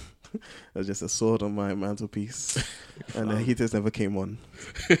alone, there was just a sword on my mantelpiece and the heaters never came on.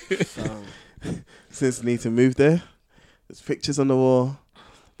 Since Nita moved there, there's pictures on the wall,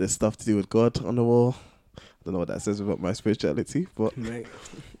 there's stuff to do with God on the wall. I don't know what that says about my spirituality, but Mate.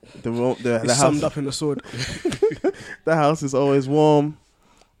 the It's house summed up in the sword. the house is always warm.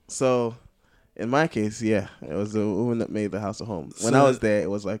 So in my case, yeah, it was the woman that made the house a home. When I was there, it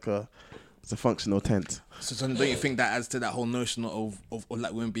was like it's a functional tent. So don't you think that adds to that whole notion of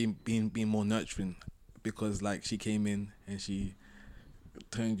like women being more nurturing, because like she came in and she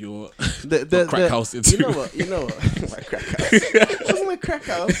turned your crack house into... You know what? My crack house. It wasn't a crack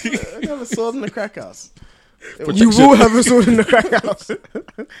house. I have a sword in the crack house. You will have a sword in the crack house.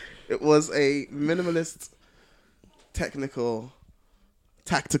 It was a minimalist, technical,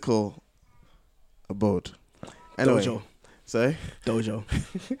 tactical abode. Anyway, Dojo. Sorry? Dojo.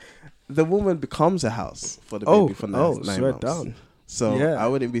 The woman becomes a house for the baby for 9 swear months. down. So I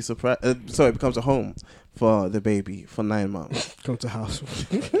wouldn't be surprised. It becomes a home for the baby for 9 months. Come to house.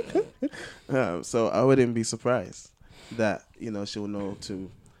 So I wouldn't be surprised that she'll know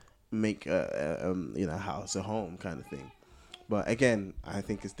to make a house a home kind of thing. But again, I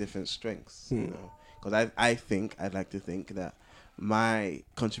think it's different strengths. Because I'd like to think that my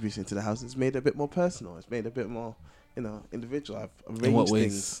contribution to the house is made a bit more personal. It's made a bit more individual. I've arranged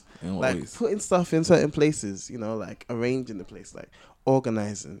things. In what like ways? Putting stuff in certain places, like arranging the place, like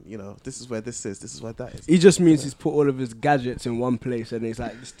organizing, this is where this is, this is where that is. He just means he's put all of his gadgets in one place and he's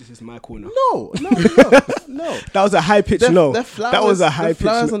like, this is my corner. No. That was a high pitch no. That was a high pitch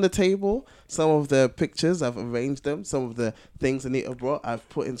flowers on the table, some of the pictures, I've arranged them. Some of the things Anita brought, I've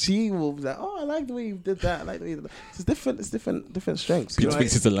put in. She will be like, oh, I like the way you did that. I like the way you did that. It's different. It's different strengths.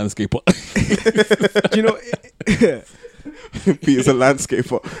 Peter's a landscaper. Peter's a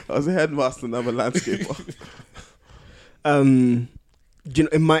landscaper. I was a headmaster and I'm a landscaper. In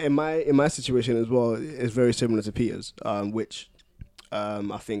my situation as well, it's very similar to Peter's, which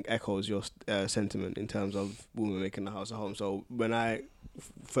I think echoes your sentiment in terms of women making the house a home. So when I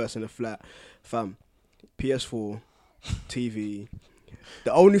first in the flat, PS4, TV,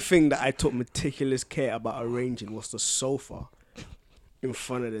 the only thing that I took meticulous care about arranging was the sofa in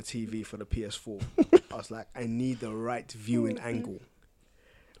front of the TV for the PS4. I was like, I need the right viewing angle.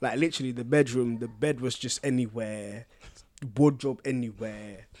 Like literally the bed was just anywhere, wardrobe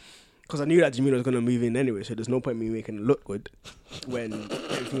anywhere. Because I knew that Jamila was going to move in anyway, so there's no point in me making it look good when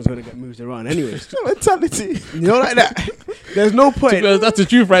everything's going to get moved around anyways. Mentality. Like that. There's no point. That's the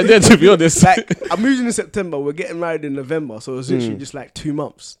truth right there, to be honest. Like, I moved in September, we're getting married in November, so it was literally just like 2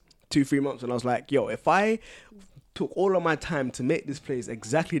 months, 2-3 months, and I was like, yo, if I took all of my time to make this place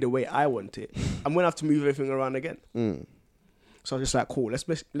exactly the way I want it, I'm going to have to move everything around again. So I was just like, cool, let's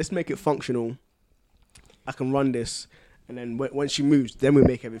make it functional. I can run this. And then when she moves, then we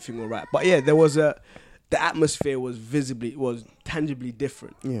make everything all right. But yeah, the atmosphere was tangibly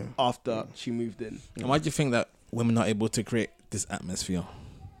different after she moved in. And why do you think that women are able to create this atmosphere?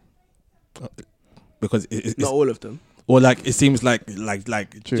 Because it's not all of them. Or like it seems like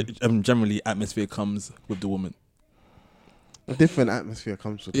generally atmosphere comes with the woman. A different atmosphere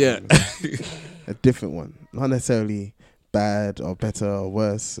comes with the woman. A different one. Not necessarily bad or better or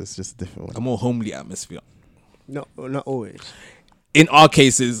worse. It's just a different one. A more homely atmosphere. No, not always. In our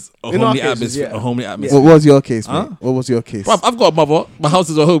cases, a homely atmosphere. Yeah. A homely atmosphere. What was your case, mate? What was your case? Bruv, I've got a mother. My house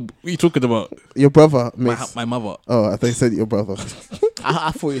is a home. What are you talking about? Your brother, my mother. Oh, I thought you said your brother.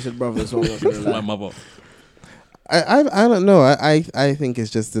 I thought you said brother as well. My mother. I don't know. I think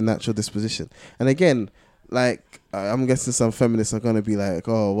it's just the natural disposition. And again, like I'm guessing some feminists are gonna be like,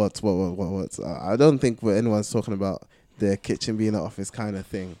 oh, what? I don't think anyone's talking about their kitchen being an office kind of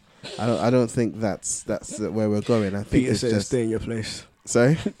thing. I don't think that's where we're going. I think Peter it's said just stay in your place.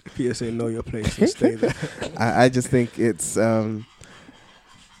 Sorry? Peter said know your place and stay there. I just think it's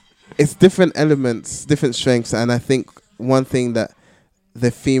different elements, different strengths, and I think one thing that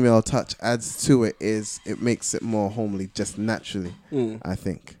the female touch adds to it is it makes it more homely just naturally. I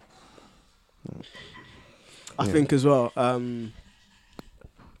think. I think as well.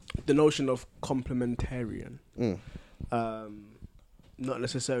 The notion of complementarian, not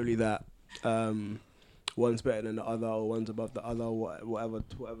necessarily that one's better than the other or one's above the other, whatever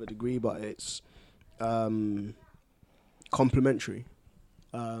to whatever degree, but it's complementary.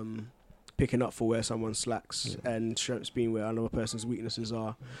 Picking up for where someone slacks and strengths being where another person's weaknesses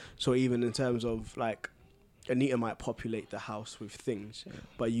are. So even in terms of like, Anita might populate the house with things,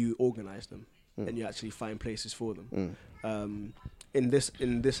 but you organize them and you actually find places for them. In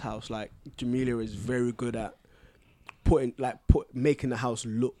this house, like Jamelia is very good at making the house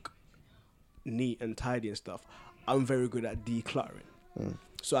look neat and tidy and stuff. I'm very good at decluttering,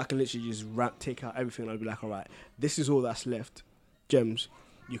 so I can literally just take out everything and I'll be like, all right, this is all that's left. Gems,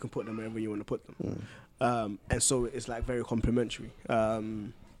 you can put them wherever you want to put them, and so it's like very complimentary.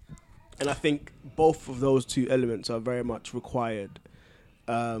 And I think both of those two elements are very much required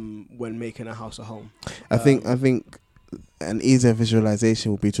when making a house a home. I think an easier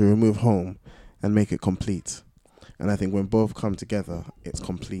visualization would be to remove home and make it complete. And I think when both come together, it's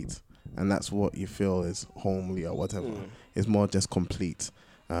complete. And that's what you feel is homely or whatever. It's more just complete.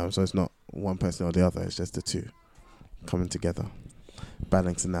 So it's not one person or the other. It's just the two coming together,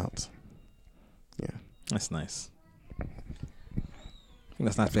 balancing out. Yeah. That's nice. I think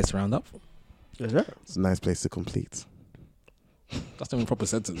that's a nice place to round up. Is that? It's a nice place to complete That's not even a proper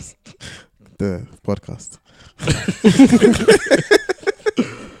sentence. the podcast.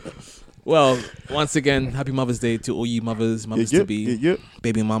 Well, once again, happy Mother's Day to all you mothers to be,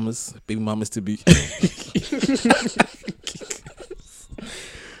 baby mamas to be.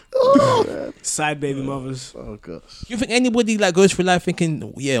 Side baby mothers. Oh gosh. You think anybody like goes through life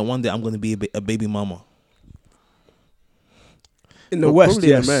thinking, yeah, one day I'm going to be a baby mama? In the West, probably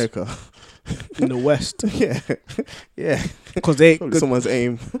yes. in America. In the West, yeah, because they probably someone's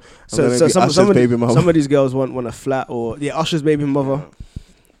aim. So some of these girls want a flat or Usher's baby mother.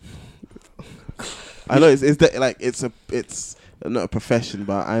 I know it's not a profession,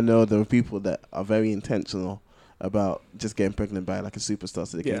 but I know there are people that are very intentional about just getting pregnant by like a superstar,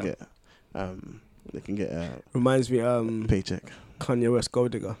 so they can get a reminds me paycheck. Kanye West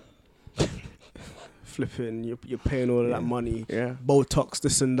gold digger. Flipping, you're paying all of that money, Botox,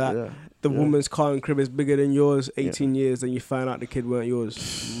 this and that. The woman's car and crib is bigger than yours. 18 years, and you find out the kid weren't yours.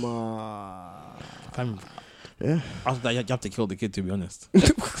 After that, you have to kill the kid, to be honest.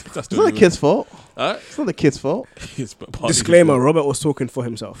 It's not the kid's fault. It's not the kid's fault. Disclaimer: Robert was talking for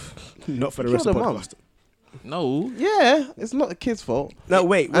himself, not for the rest of the podcast. No. Yeah, it's not the kid's fault. No,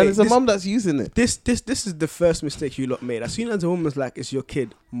 wait. And it's a mum that's using it. This is the first mistake you lot made. As soon as a woman's like, it's your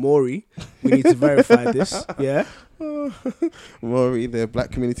kid, Maury, we need to verify this. Yeah? Maury, the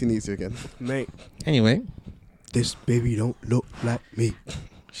black community needs you again. Mate. Anyway. This baby don't look like me.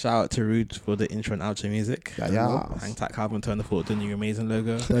 Shout out to Rude for the intro and outro music. Yeah. Hang tight, Calvin Turner for the new amazing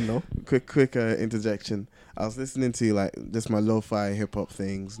logo. Don't know. Quick interjection. I was listening to like just my lo-fi hip hop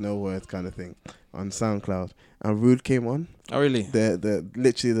things, no words kind of thing on SoundCloud, and Rude came on. Oh really? The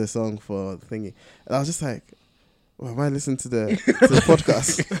literally the song for the thingy, and I was just like, well, am I listening to the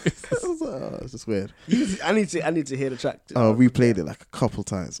podcast? I was like, oh, it's just weird. I need to hear the track. Oh, we played it like a couple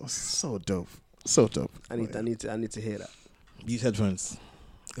times. It was so dope. I need to hear that. Use headphones.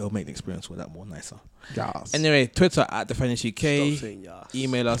 It'll make the experience with that more nicer. Yes. Anyway, Twitter at @TheFurnaceUK. Stop saying yes.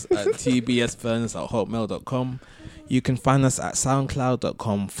 Email us at tbsfurnace@hotmail.com. You can find us at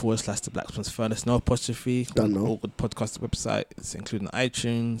soundcloud.com/The Blacksmith's Furnace. No apostrophe. Don't know. All good podcast website. It's including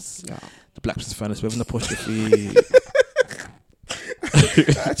iTunes. Yeah. The Blacksmith's Furnace with an apostrophe.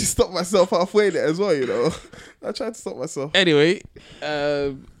 I just stopped myself halfway there as well, you know. I tried to stop myself. Anyway,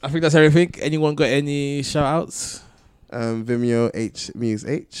 I think that's everything. Anyone got any shout outs? Vimeo Muse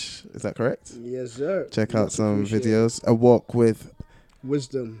H, is that correct? Yes, sir. Check out some videos. A walk with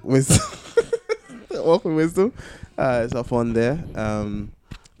wisdom. A walk with wisdom. It's up on there.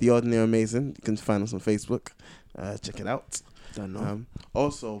 The Ordinary Amazing. You can find us on Facebook. Check it out. Don't know.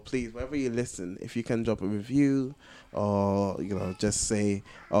 Also, please, wherever you listen, if you can drop a review or just say,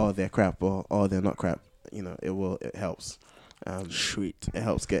 oh, they're crap or oh, they're not crap. It helps. Sweet. It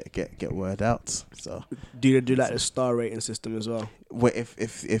helps get word out. So do you do like a star rating system as well? Well,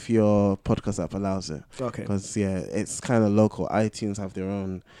 if your podcast app allows it. Okay. Because it's kind of local. iTunes have their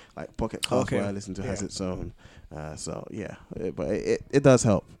own like Pocket Cast where I listen to has its own. So yeah, but it does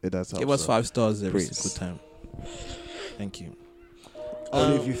help. It does help. Give us 5 stars every single time. Thank you.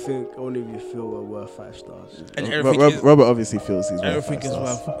 Only if you feel we're worth 5 stars. And everything Robert obviously feels he's worth everything 5 is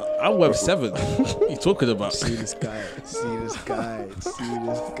stars. worth. I'm worth 7. What are you talking about? See this guy.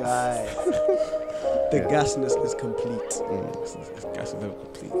 The gasness is complete. This gas is never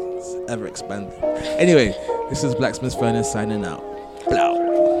complete. It's ever expanding. Anyway, this is Blacksmith Furnace signing out. Blow.